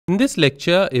In this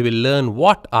lecture, we will learn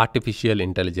what artificial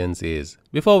intelligence is.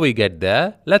 Before we get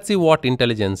there, let's see what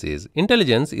intelligence is.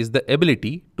 Intelligence is the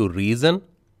ability to reason,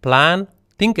 plan,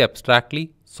 think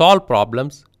abstractly, solve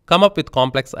problems, come up with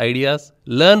complex ideas,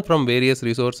 learn from various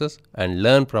resources, and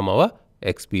learn from our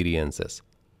experiences.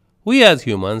 We as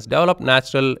humans develop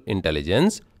natural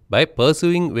intelligence by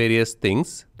pursuing various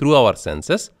things through our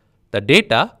senses. The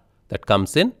data that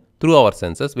comes in through our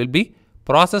senses will be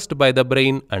processed by the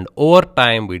brain, and over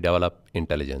time we develop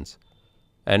intelligence.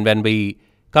 And when we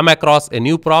come across a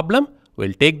new problem,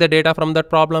 we'll take the data from that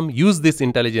problem, use this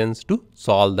intelligence to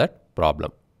solve that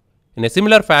problem. In a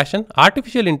similar fashion,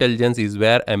 artificial intelligence is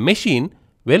where a machine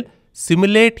will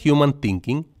simulate human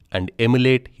thinking and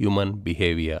emulate human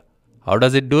behavior. How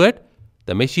does it do it?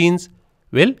 The machines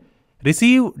will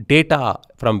receive data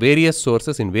from various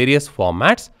sources in various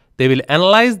formats. They will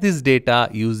analyze this data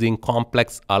using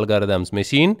complex algorithms.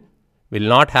 Machine will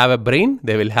not have a brain,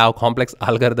 they will have complex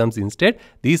algorithms instead.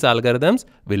 These algorithms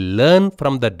will learn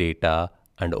from the data,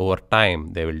 and over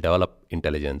time they will develop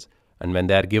intelligence. And when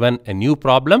they are given a new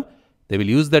problem, they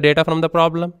will use the data from the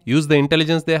problem, use the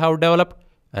intelligence they have developed,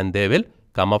 and they will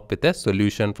come up with a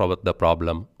solution for the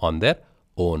problem on their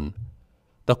own.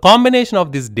 The combination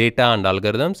of this data and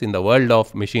algorithms in the world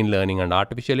of machine learning and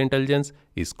artificial intelligence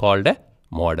is called a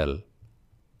model.